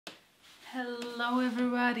Hello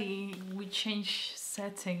everybody! We changed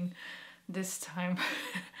setting this time.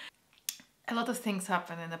 A lot of things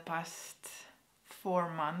happened in the past 4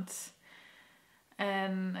 months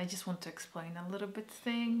and I just want to explain a little bit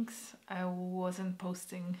things. I wasn't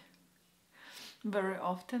posting very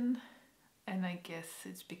often and I guess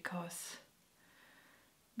it's because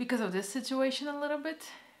of this situation a little bit.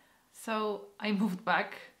 So I moved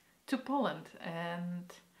back to Poland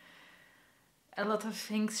and a lot of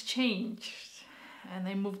things changed and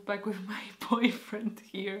I moved back with my boyfriend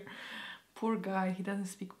here. Poor guy, he doesn't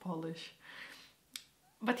speak Polish,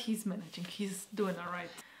 but he's managing, he's doing all right.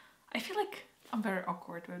 I feel like I'm very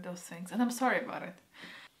awkward with those things and I'm sorry about it.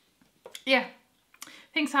 Yeah,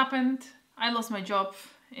 things happened. I lost my job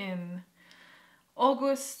in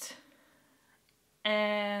August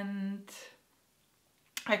and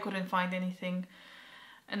I couldn't find anything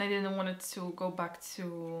and I didn't want it to go back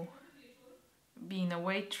to being a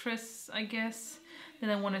waitress, I guess. Then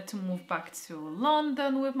I wanted to move back to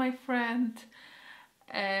London with my friend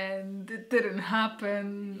and it didn't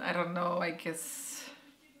happen. I don't know, I guess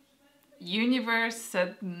universe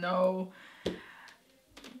said no,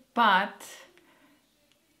 but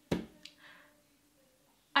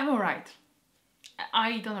I'm alright.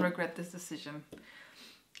 I don't regret this decision.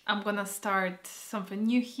 I'm gonna start something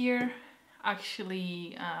new here,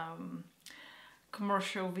 actually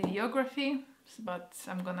commercial videography, but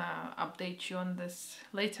I'm gonna update you on this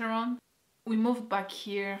later on. We moved back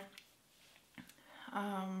here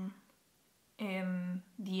in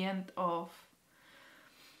the end of,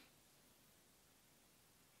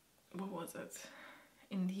 what was it?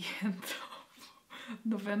 In the end of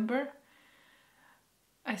November.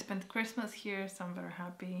 I spent Christmas here, so I'm very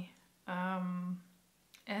happy.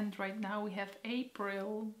 And right now we have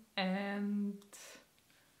April and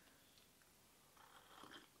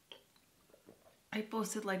I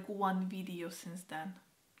posted like one video since then.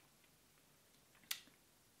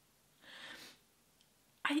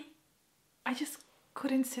 I just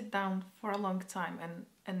couldn't sit down for a long time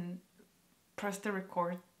and press the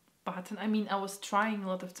record button. I mean, I was trying a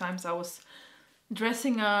lot of times. I was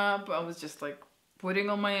dressing up, I was just like putting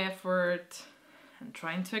on my effort and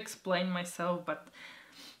trying to explain myself, but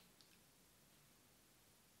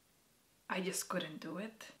I just couldn't do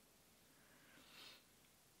it.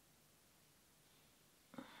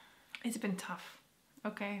 It's been tough,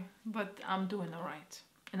 okay, but I'm doing all right.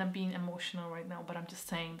 And I'm being emotional right now, but I'm just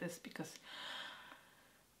saying this because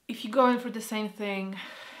if you're going through the same thing,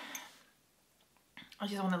 I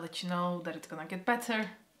just want to let you know that it's gonna get better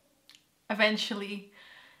eventually,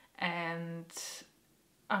 and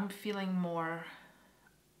I'm feeling more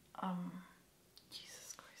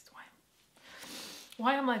Jesus Christ,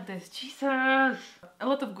 why I'm like this? Jesus! A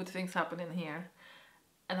lot of good things happen in here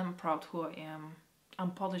and I'm proud who I am.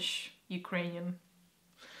 I'm Polish Ukrainian.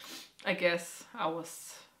 I guess I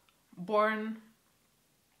was born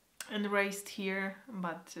and raised here,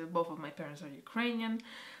 but both of my parents are Ukrainian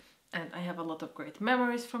and I have a lot of great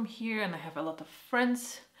memories from here and I have a lot of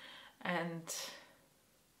friends and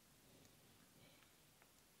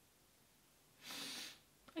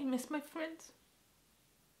I miss my friends.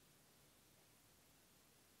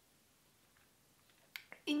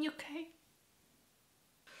 In UK.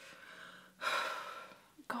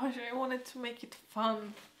 Gosh, I wanted to make it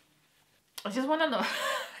fun. I just want to know.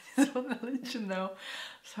 I just want to let you know.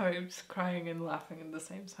 Sorry, I'm just crying and laughing at the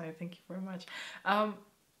same time. Thank you very much. I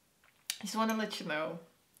just want to let you know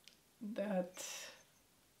that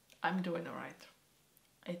I'm doing alright.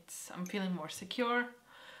 I'm feeling more secure,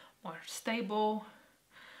 more stable,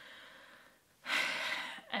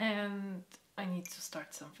 and I need to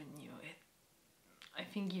start something new. I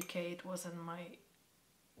think UK, it wasn't my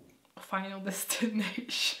final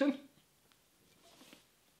destination.